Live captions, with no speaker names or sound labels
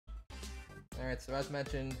Alright, so as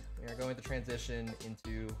mentioned, we are going to transition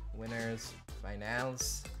into winners,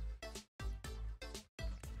 finals.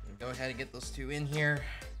 Go ahead and get those two in here.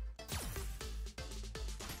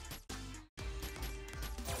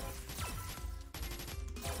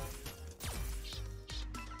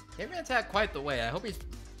 Hitman's had quite the way. I hope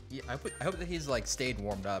I hope that he's like stayed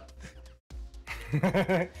warmed up.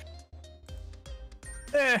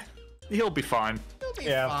 He'll be fine. He'll be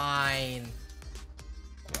fine.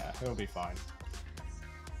 Yeah, he'll be fine.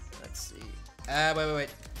 Let's see. Wait.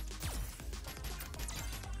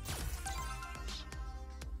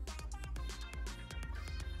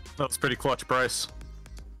 That's pretty clutch, Bryce.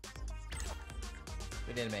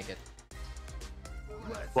 We didn't make it.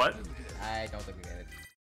 What? I don't think we made it.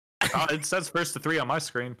 It says first to 3 on my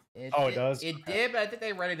screen. It does? It did, but I think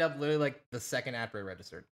they read it up literally like the second after it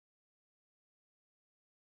registered.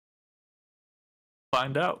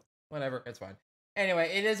 Find out. Whatever, it's fine. Anyway,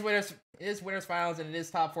 it is winners finals, and it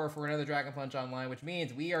is top 4 for another Dragon Punch Online, which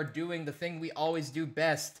means we are doing the thing we always do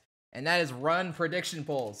best, and that is run prediction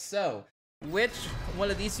polls. So, which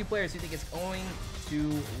one of these two players do you think is going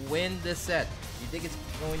to win this set? Do you think it's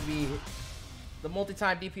going to be the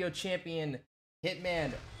multi-time DPO champion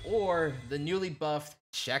Hitman or the newly buffed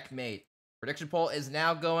Checkmate? Prediction poll is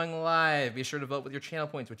now going live. Be sure to vote with your channel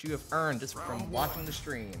points, which you have earned just from watching the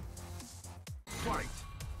stream. Fight.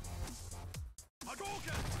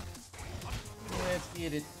 Let's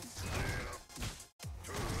get it.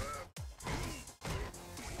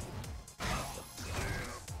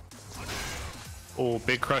 Oh,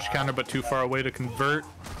 big crush counter, but too far away to convert.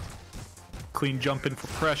 Clean jump in for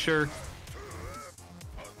pressure.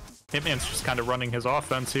 Hitman's just kind of running his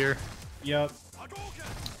offense here. Yep.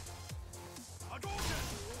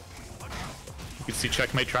 You can see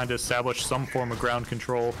Checkmate trying to establish some form of ground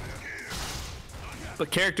control. But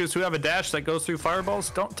characters who have a dash that goes through fireballs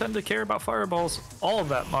don't tend to care about fireballs all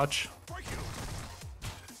that much.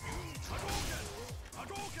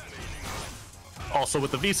 Also with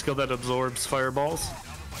the V skill that absorbs fireballs.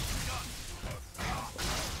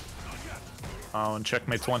 Oh, and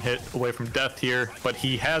Checkmate's one hit away from death here, but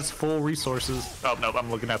he has full resources. Oh, no, I'm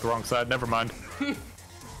looking at the wrong side. Never mind.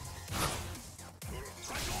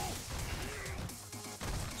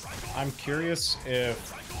 I'm curious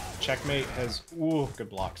if Checkmate has... Ooh, good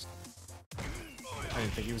blocks. I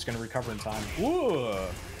didn't think he was going to recover in time. Ooh!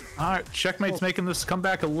 Alright, Checkmate's making this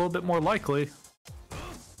comeback a little bit more likely.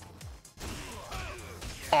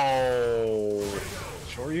 Oh.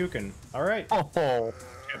 Sure you can. Alright. Oh.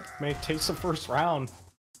 Checkmate takes the first round.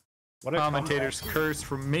 What a Commentator's curse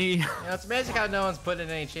from me. You know, it's amazing how no one's putting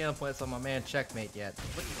any channel points on my man Checkmate yet.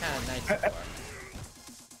 Looking kind of nice so far.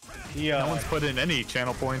 No one's put in any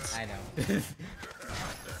channel points. I know.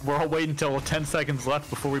 We're all waiting until 10 seconds left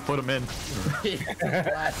before we put them in.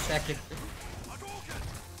 Last second.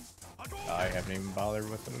 I haven't even bothered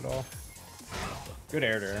with it at all. Good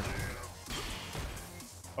air to air.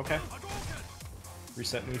 Okay.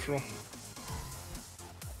 Reset neutral.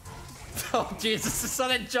 Oh Jesus, the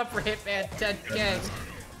sudden jump for Hitman 10K.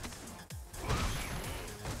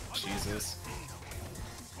 Jesus.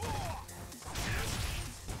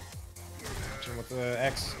 With the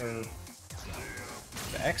X or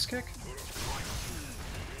the X kick?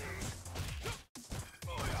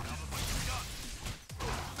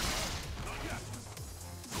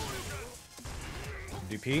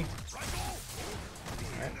 DP.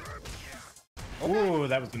 Alright. Ooh,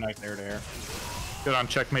 that was a nice air to air. Good on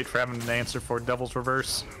Checkmate for having an answer for Devil's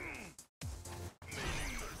Reverse.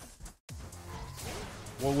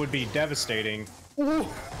 What would be devastating? Ooh,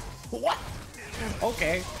 what?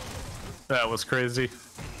 Okay. That was crazy.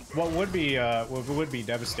 What would be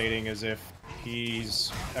devastating is if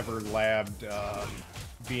he's ever labbed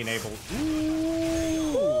being able.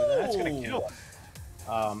 Ooh, that's gonna kill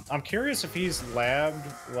him. I'm curious if he's labbed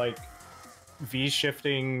like V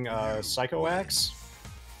shifting Psycho Axe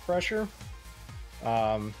pressure.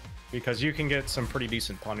 Because you can get some pretty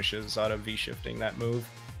decent punishes out of V shifting that move.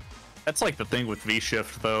 That's like the thing with V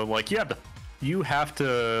shift though. Like you have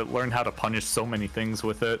to learn how to punish so many things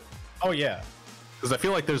with it. Oh yeah. Because I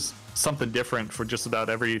feel like there's something different for just about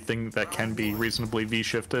everything that can be reasonably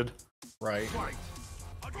V-shifted. Right.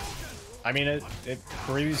 I mean, it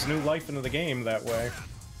breathes new life into the game that way.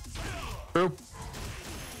 True.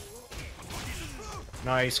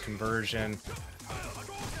 Nice conversion.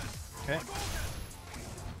 Okay.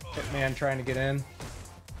 Hitman trying to get in.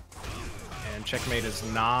 And Checkmate is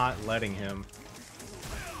not letting him.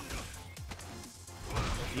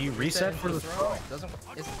 He reset for the throw. Doesn't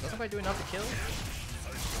quite do enough to kill.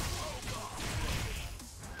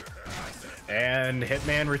 And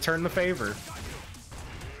Hitman returned the favor.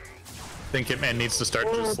 think Hitman needs to start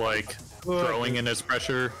just like throwing in his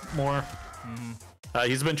pressure more.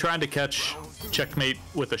 He's been trying to catch Checkmate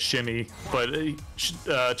with a shimmy, but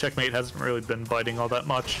Checkmate hasn't really been biting all that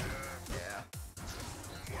much.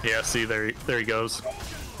 Yeah, see, there he goes.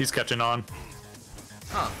 He's catching on.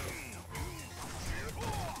 Huh.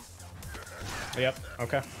 Yep,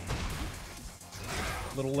 okay.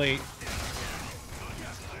 A little late.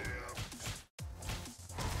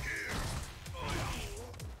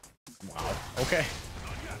 Wow, okay.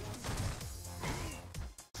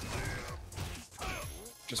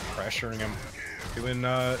 Just pressuring him.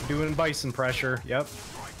 Doing Bison pressure, yep.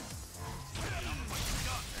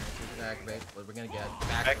 Activate. What are we gonna get?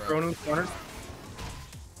 Akron in the corner.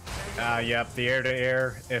 Yep, the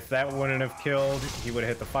air-to-air. If that wouldn't have killed, he would have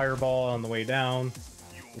hit the fireball on the way down,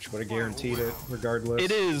 which would have guaranteed it, regardless.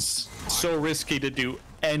 It is so risky to do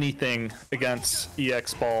anything against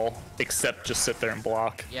EX Ball except just sit there and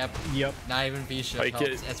block. Yep. Yep. Not even V-Ship Like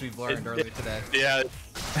helps, as we've learned earlier today. Yeah.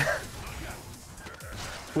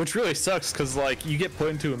 Which really sucks, because like you get put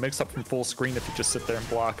into a mix-up from full screen if you just sit there and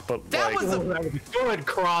block. But That like, was a Good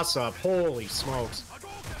cross-up. Holy smokes.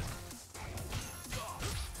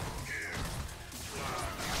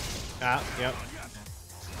 Yep. Getting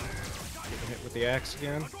hit with the axe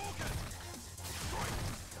again.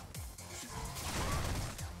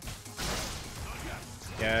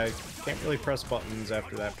 Yeah, can't really press buttons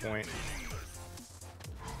after that point.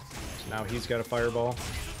 So now he's got a fireball.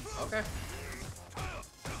 okay.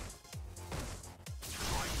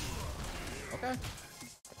 Okay.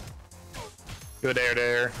 good air to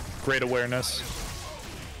air, great awareness.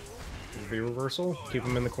 V reversal. Keep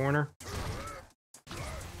him in the corner.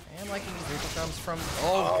 And liking Reaper comes from.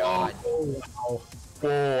 Oh god. Oh, wow.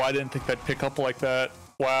 Whoa, I didn't think that'd pick up like that.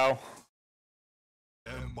 Wow.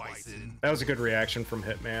 That was a good reaction from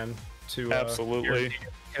Hitman to Absolutely.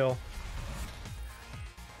 kill.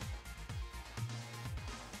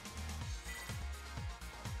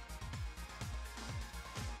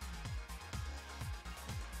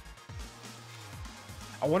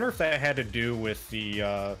 I wonder if that had to do with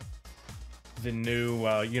the new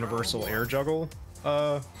universal air juggle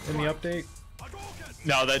in the update.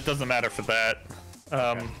 No, that doesn't matter for that.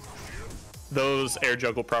 Those air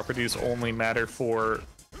juggle properties only matter for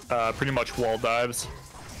pretty much wall dives.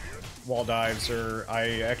 Wall dives are...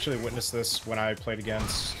 I actually witnessed this when I played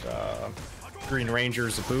against Green Ranger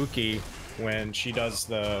Zabuki, when she does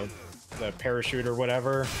the parachute or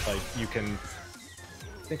whatever. Like, you can...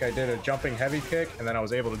 I think I did a jumping heavy kick, and then I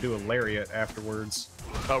was able to do a lariat afterwards.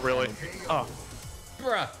 Oh, really? Oh.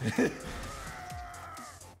 Bruh.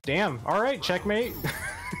 Damn. Alright, checkmate.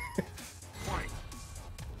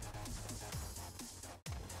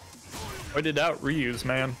 Pointed out reuse,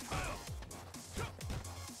 man.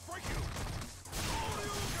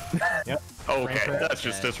 Yep. Okay, that's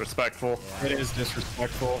just disrespectful. Yeah. It is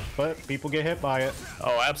disrespectful, but people get hit by it.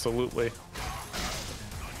 Oh, absolutely.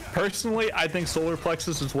 Personally, I think Solar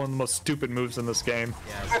Plexus is one of the most stupid moves in this game.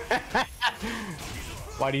 Yes.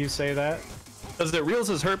 Why do you say that? Because it reels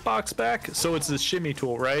his hurt box back, so it's this shimmy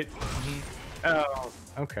tool, right? Oh,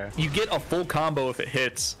 okay. You get a full combo if it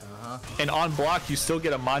hits. And on block, you still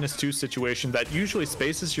get a -2 situation that usually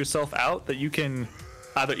spaces yourself out, that you can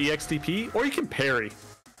either EXDP or you can parry.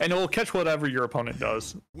 And it will catch whatever your opponent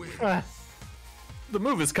does. The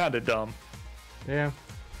move is kind of dumb. Yeah.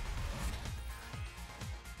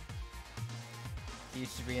 He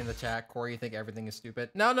should be in the chat. Corey, you think everything is stupid?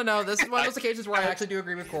 No, no, no. This is one of those occasions where I actually do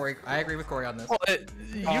agree with Corey. I agree with Corey on this. Well,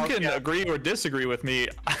 you can agree or disagree with me.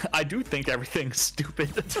 I do think everything's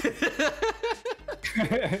stupid.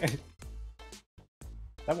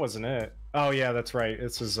 That wasn't it. Oh yeah, that's right.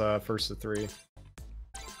 This is first of 3.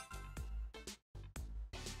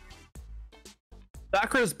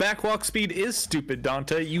 Sakura's backwalk speed is stupid,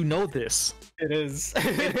 Dante. You know this. It is.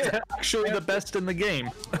 It's actually the best in the game.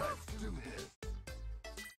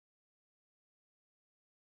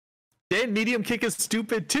 Dan medium kick is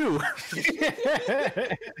stupid too.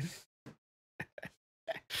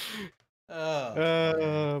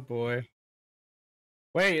 Oh boy.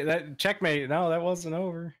 Wait, that checkmate. No, that wasn't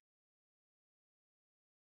over.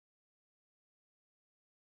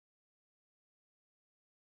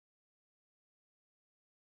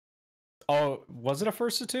 Oh, was it a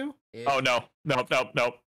first of 2? Oh no.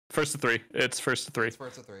 First of 3. It's first of 3. It's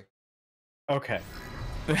first of 3. Okay.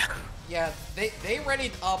 Yeah, they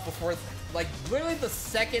readied up before, like, literally the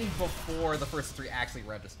second before the first 3 actually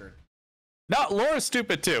registered. No, Laura's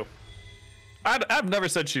stupid too. I've never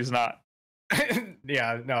said she's not.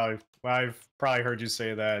 Yeah, no, I've probably heard you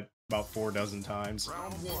say that about 4 dozen times.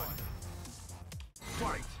 Round 1.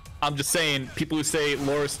 Fight. I'm just saying, people who say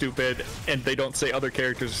Laura's stupid and they don't say other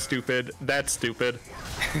characters are stupid, that's stupid.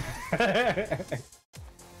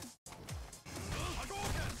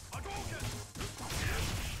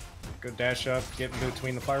 Good dash up, get in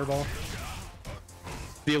between the fireball.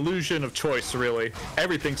 The illusion of choice, really.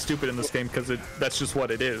 Everything's stupid in this game because that's just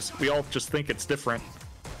what it is. We all just think it's different.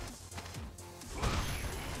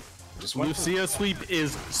 Lucia sweep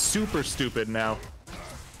is super stupid now.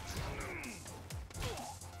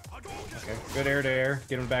 Okay, good air to air.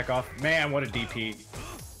 Get him back off. Man, what a DP.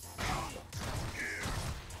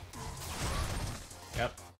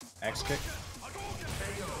 Yep. X kick.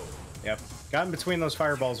 Yep. Got in between those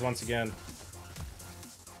fireballs once again.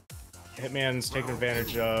 Hitman's taking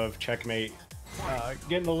advantage of Checkmate.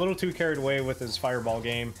 Getting a little too carried away with his fireball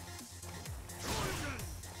game.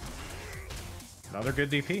 Another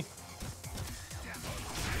good DP.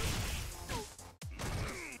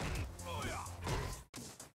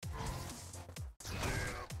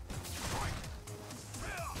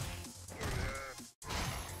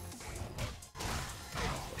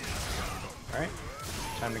 Alright,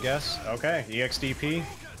 time to guess. Okay, EXDP,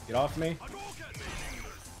 get off me.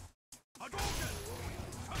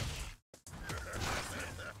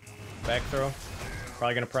 Back throw.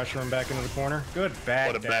 Probably gonna pressure him back into the corner. Good back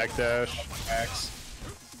What a backdash. Backs.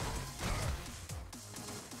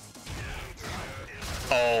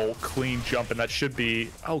 Oh, clean jump, and that should be...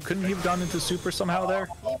 Oh, couldn't he have gone into super somehow there?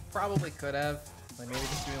 He probably could have. Like maybe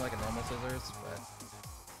just doing like a normal scissors, but...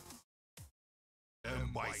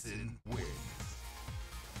 And Bison win.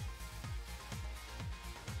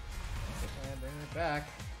 And bring it back.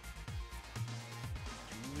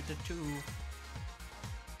 2-2.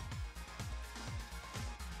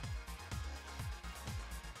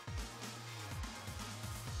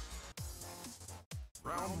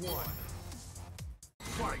 Round 1.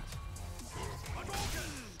 Fight.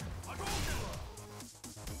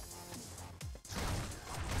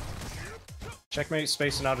 Checkmate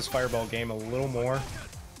spacing out his fireball game a little more.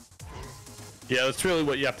 Yeah, that's really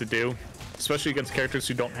what you have to do. Especially against characters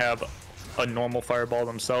who don't have a normal fireball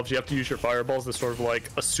themselves. You have to use your fireballs as sort of like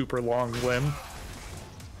a super long limb.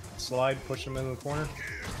 Slide, push him into the corner.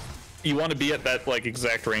 You want to be at that like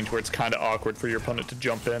exact range where it's kind of awkward for your opponent to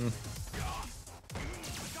jump in.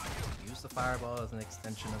 Use the fireball as an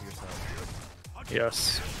extension of yourself.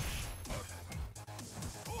 Yes.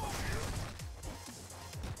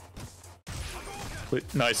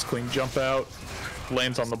 Nice clean jump out.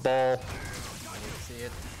 Lands on the ball. See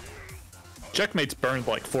it. Checkmate's burned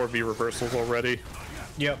like 4V reversals already.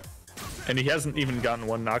 Yep. And he hasn't even gotten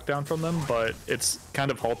one knockdown from them, but it's kind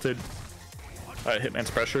of halted Hitman's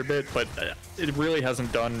pressure a bit, but it really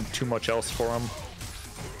hasn't done too much else for him.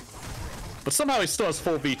 But somehow he still has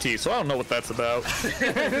full VT, so I don't know what that's about.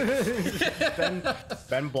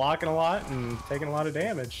 Been blocking a lot and taking a lot of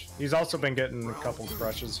damage. He's also been getting a couple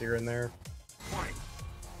crushes here and there.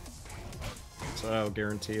 So that'll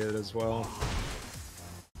guarantee it as well.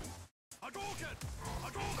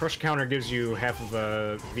 Crush counter gives you half of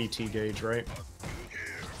a VT gauge, right?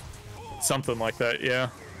 Something like that, yeah.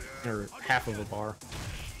 Or half of a bar.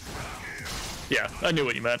 Yeah, I knew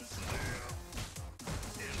what you meant.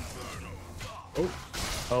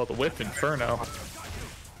 Oh, the whip Inferno.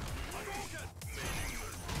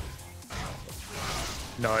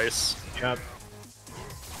 Nice. Yep.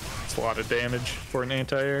 It's a lot of damage for an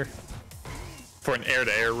anti-air. For an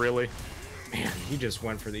air-to-air, really. Man, he just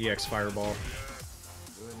went for the EX Fireball.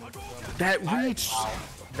 That reach!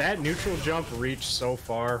 That neutral jump reached so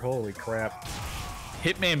far. Holy crap.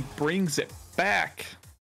 Hitman brings it back.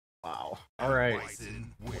 Wow. Alright.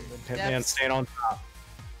 Bison win. Hitman staying on top.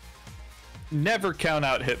 Never count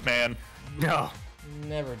out Hitman. No.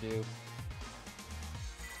 Never do.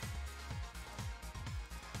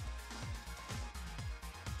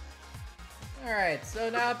 Alright, so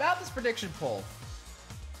now about this prediction poll.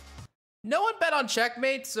 No one bet on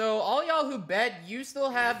Checkmate, so all y'all who bet, you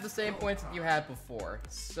still have the same points that you had before.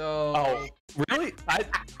 So... Oh, really? I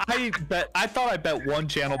thought I bet one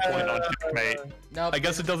channel point on Checkmate. No, I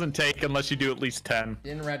guess it doesn't take unless you do at least 10.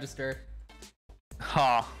 didn't register.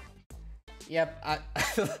 Huh. Yep, I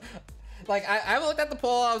looked at the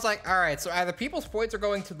poll, I was like, alright, so either people's points are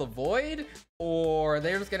going to the void, or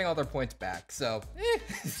they're just getting all their points back, so...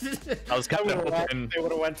 I was kind of hoping... They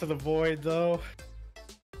would have went to the void, though.